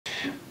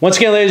Once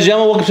again, ladies and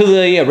gentlemen, welcome to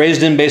the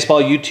Raised in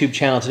Baseball YouTube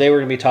channel. Today we're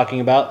going to be talking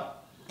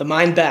about the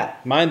Mind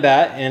Bat. Mind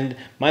Bat, and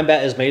Mind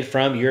Bat is made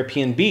from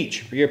European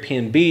beech.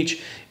 European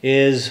beech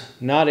is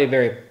not a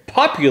very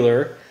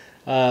popular,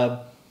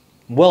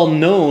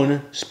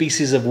 well-known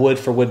species of wood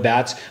for wood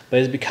bats, but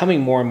is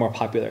becoming more and more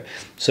popular.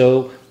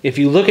 So if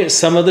you look at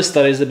some of the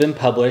studies that have been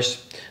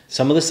published,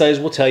 some of the studies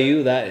will tell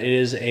you that it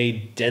is a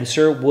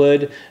denser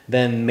wood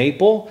than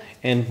maple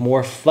and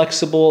more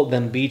flexible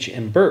than beech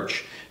and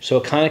birch. So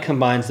it kind of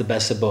combines the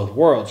best of both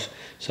worlds.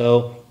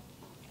 So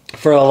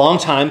for a long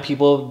time,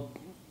 people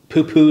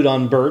poo-pooed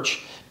on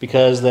birch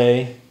because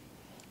they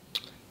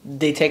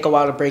take a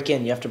while to break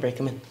in. You have to break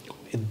them in.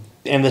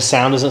 And the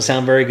sound doesn't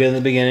sound very good in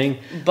the beginning.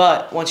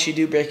 But once you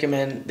do break them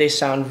in, they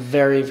sound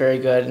very, very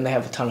good, and they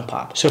have a ton of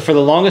pop. So for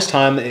the longest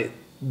time,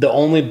 the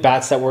only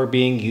bats that were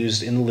being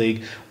used in the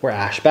league were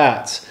ash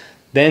bats.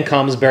 Then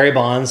comes Barry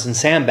Bonds and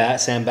Sambat.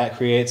 Sambat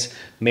creates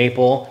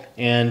maple,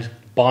 and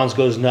Bonds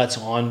goes nuts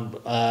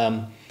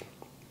on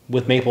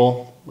with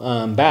maple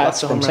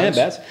bats from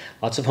Sandbats.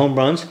 Lots of home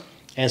runs.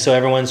 And so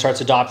everyone starts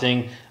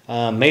adopting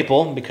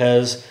maple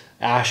because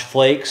ash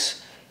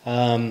flakes.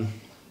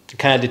 It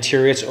kind of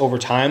deteriorates over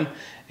time,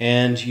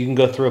 and you can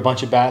go through a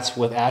bunch of bats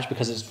with ash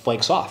because it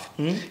flakes off.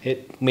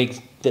 Mm-hmm.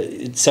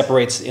 It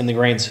separates in the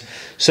grains.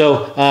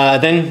 So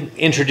then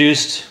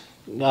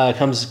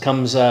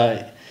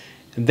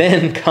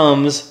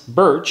comes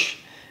birch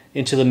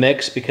into the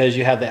mix because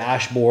you have the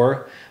ash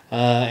borer,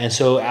 and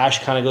so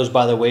ash kind of goes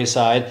by the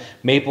wayside.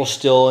 Maple's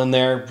still in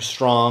there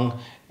strong,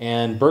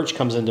 and birch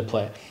comes into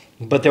play.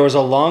 But there was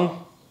a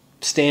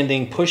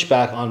long-standing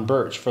pushback on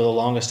birch for the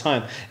longest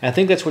time. And I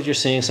think that's what you're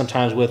seeing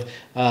sometimes with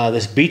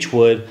this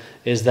beechwood,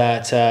 is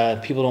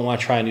that people don't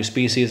want to try a new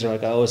species. They're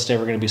like, oh, it's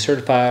never going to be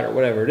certified or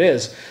whatever it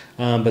is.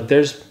 But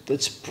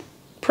it's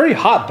pretty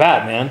hot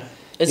bat, man.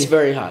 It's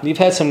very hot. You've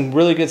had some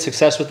really good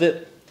success with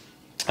it.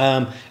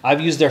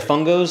 I've used their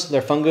fungos.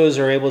 Their fungos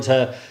are able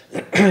to,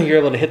 you're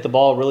able to hit the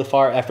ball really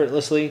far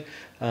effortlessly.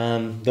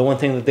 The one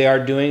thing that they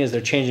are doing is they're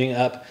changing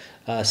up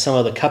some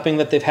of the cupping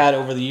that they've had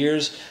over the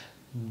years.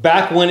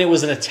 Back when it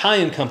was an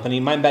Italian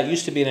company, Mind Bat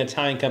used to be an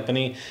Italian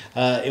company,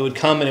 it would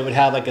come and it would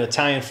have like an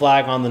Italian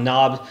flag on the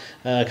knob,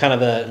 kind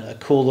of a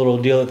cool little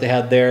deal that they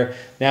had there.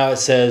 Now it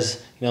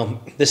says, you know,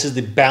 this is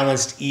the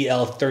balanced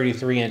EL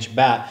 33-inch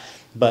bat.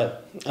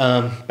 But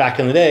back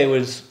in the day, it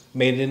was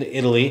made in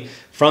Italy,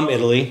 from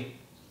Italy,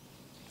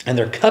 and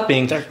their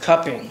cupping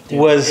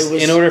was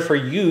in order for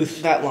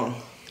youth, that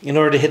long. In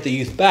order to hit the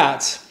youth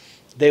bats,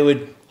 they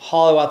would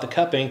hollow out the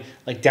cupping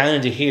like down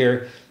into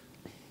here.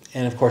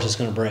 And of course, it's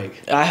going to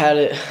break. I had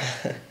it.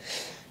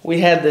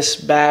 We had this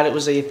bat. It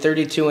was a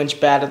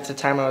 32-inch bat at the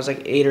time. I was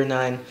like 8 or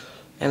 9.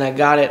 And I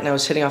got it, and I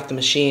was hitting off the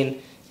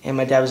machine. And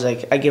my dad was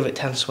like, I give it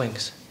 10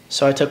 swings.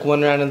 So I took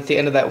one round, and at the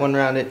end of that one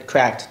round, it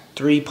cracked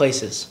 3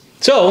 places.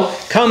 So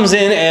comes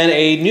in, and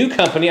a new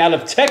company out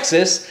of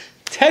Texas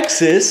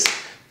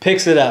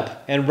picks it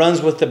up and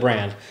runs with the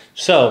brand.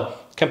 So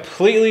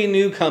completely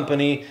new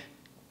company,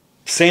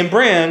 same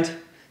brand,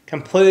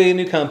 completely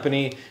new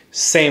company,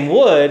 same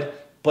wood,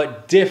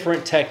 but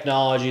different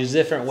technologies,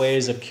 different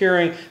ways of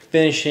curing,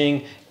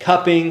 finishing,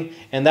 cupping,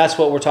 and that's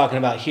what we're talking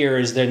about here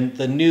is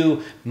the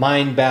new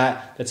Mind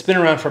Bat that's been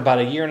around for about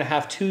 1.5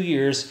 years, 2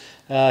 years,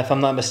 if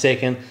I'm not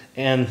mistaken,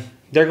 and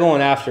they're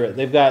going after it.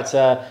 They've got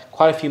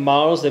quite a few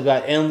models. They've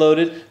got end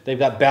loaded, they've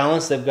got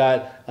balanced, they've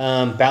got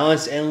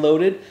balanced end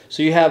loaded.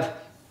 So you have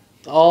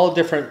all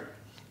different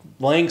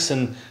lengths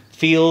and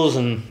feels,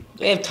 and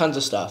they have tons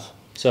of stuff.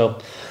 So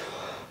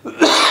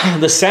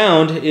the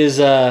sound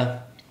is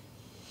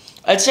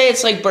I'd say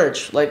it's like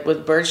birch. Like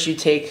with birch, you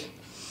take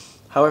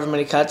however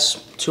many cuts,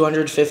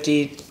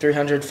 250,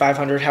 300,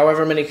 500,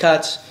 however many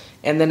cuts,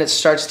 and then it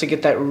starts to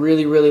get that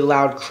really, really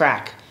loud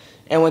crack.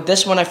 And with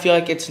this one, I feel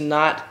like it's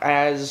not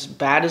as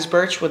bad as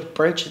birch. With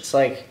birch, it's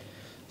like,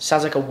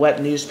 sounds like a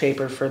wet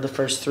newspaper for the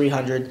first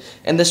 300.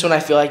 And this one, I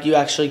feel like you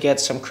actually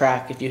get some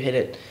crack if you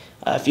hit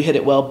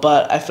it well.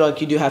 But I feel like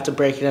you do have to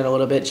break it in a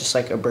little bit, just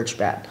like a birch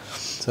bat.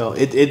 So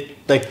it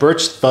like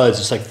birch thuds.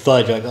 It's like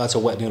thud. You're like, oh, that's a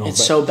wet noodle.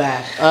 It's so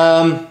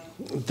bad.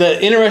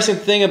 The interesting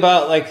thing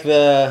about like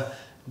the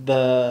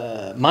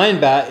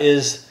Mind Bat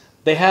is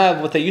they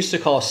have what they used to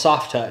call a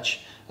soft touch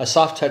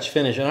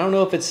finish, and I don't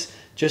know if it's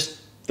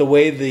just the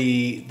way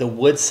the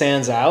wood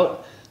sands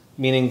out,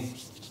 meaning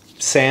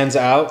sands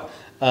out,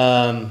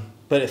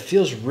 but it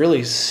feels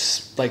really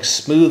like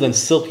smooth and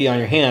silky on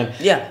your hand.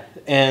 Yeah.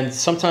 And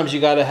sometimes you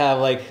got to have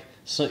like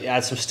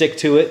add some stick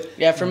to it.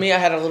 Yeah, for me, I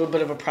had a little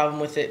bit of a problem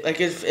with it. Like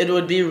it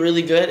would be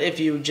really good if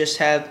you just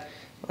had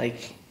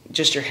like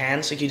just your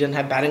hands, like you didn't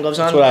have batting gloves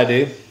on. That's what I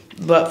do.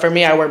 But for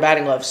me, I wear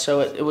batting gloves, so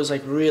it was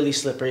like really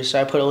slippery.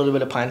 So I put a little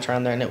bit of pine tar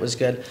on there, and it was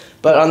good.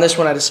 But on this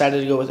one, I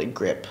decided to go with a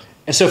grip.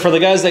 And so for the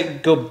guys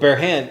that go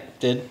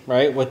barehanded,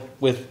 right,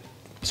 with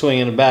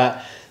swinging a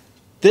bat,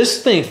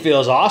 this thing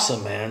feels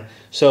awesome, man.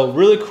 So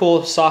really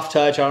cool, soft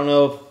touch. I don't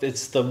know if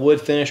it's the wood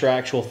finish or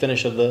actual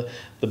finish of the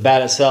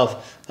bat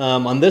itself.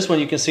 On this one,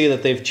 you can see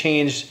that they've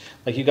changed.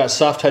 Like you got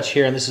soft touch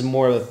here, and this is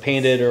more of a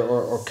painted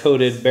or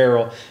coated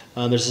barrel.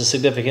 There's a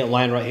significant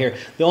line right here.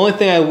 The only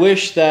thing I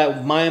wish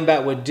that Mayan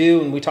bat would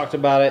do, and we talked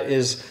about it,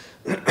 is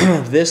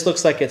this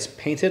looks like it's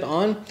painted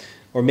on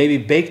or maybe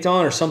baked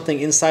on or something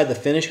inside the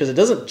finish, because it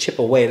doesn't chip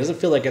away. It doesn't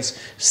feel like it's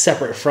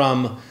separate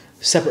from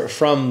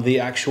the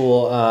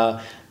actual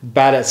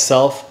bat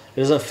itself. It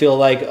doesn't feel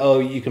like, oh,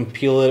 you can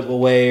peel it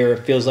away, or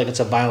it feels like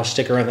it's a vinyl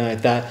sticker or anything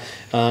like that.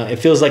 It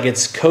feels like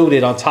it's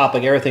coated on top,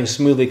 like everything's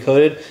smoothly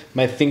coated.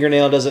 My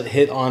fingernail doesn't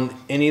hit on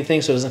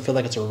anything, so it doesn't feel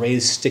like it's a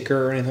raised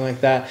sticker or anything like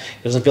that.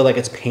 It doesn't feel like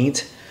it's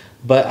paint.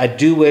 But I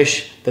do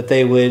wish that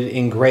they would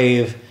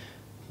engrave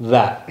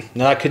that.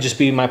 Now that could just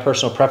be my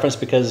personal preference,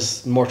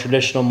 because more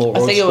traditional, more old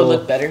school. I think it would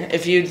look better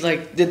if you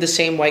like did the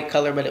same white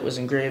color but it was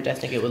engraved. I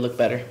think it would look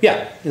better.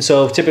 Yeah, and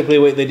so typically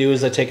what they do is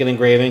they take an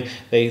engraving,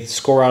 they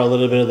score out a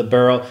little bit of the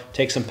barrel,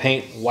 take some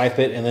paint, wipe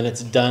it, and then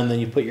it's done.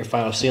 Then you put your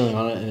final sealing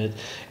on it, and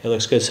it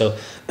looks good. So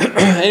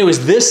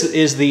anyways, this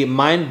is the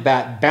Mayan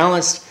bat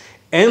balanced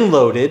and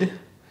loaded.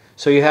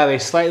 So you have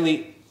a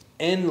slightly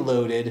end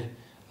loaded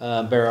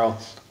barrel,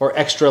 or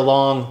extra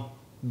long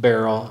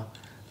barrel.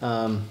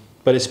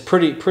 But it's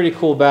pretty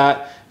cool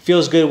bat.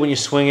 Feels good when you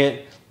swing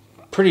it.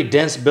 Pretty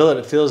dense billet,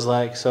 it feels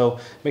like.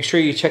 So make sure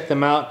you check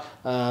them out.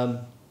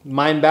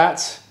 Mayan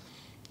bats,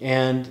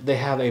 and they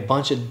have a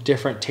bunch of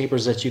different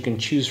tapers that you can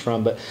choose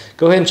from. But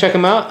go ahead and check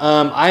them out.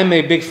 I'm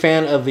a big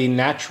fan of the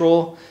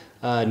natural,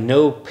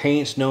 no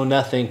paints, no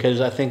nothing, because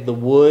I think the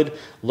wood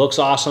looks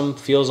awesome,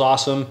 feels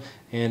awesome.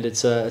 And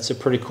it's a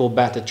pretty cool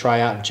bat to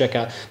try out and check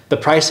out. The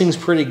pricing's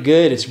pretty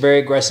good. It's very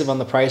aggressive on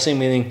the pricing,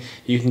 meaning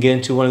you can get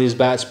into one of these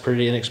bats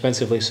pretty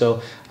inexpensively.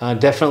 So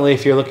definitely,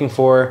 if you're looking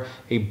for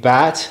a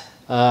bat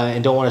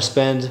and don't want to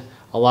spend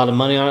a lot of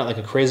money on it, like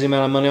a crazy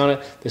amount of money on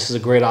it, this is a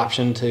great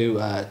option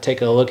to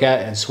take a look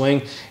at and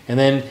swing. And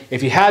then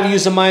if you have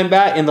used a Mayan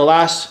bat in the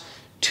last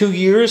 2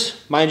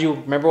 years, mind you,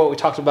 remember what we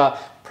talked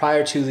about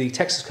prior to the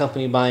Texas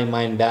company buying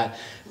Mayan bat,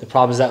 the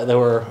problems that they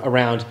were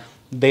around.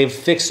 They've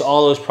fixed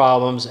all those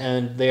problems,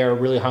 and they are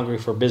really hungry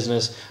for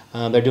business.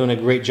 They're doing a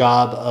great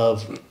job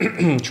of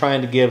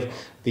trying to give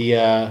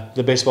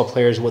the baseball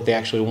players what they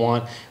actually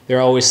want.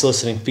 They're always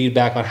soliciting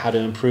feedback on how to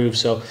improve.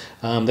 So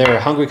they're a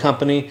hungry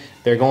company.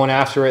 They're going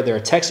after it. They're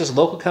a Texas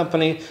local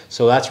company,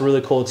 so that's really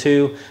cool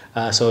too.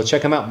 So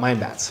check them out, Mayan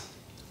Bats.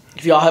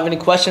 If y'all have any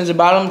questions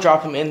about them,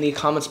 drop them in the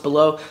comments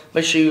below.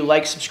 Make sure you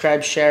like,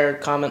 subscribe, share,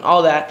 comment,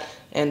 all that.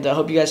 And I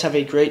hope you guys have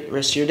a great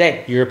rest of your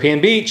day.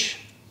 European Beach.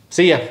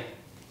 See ya.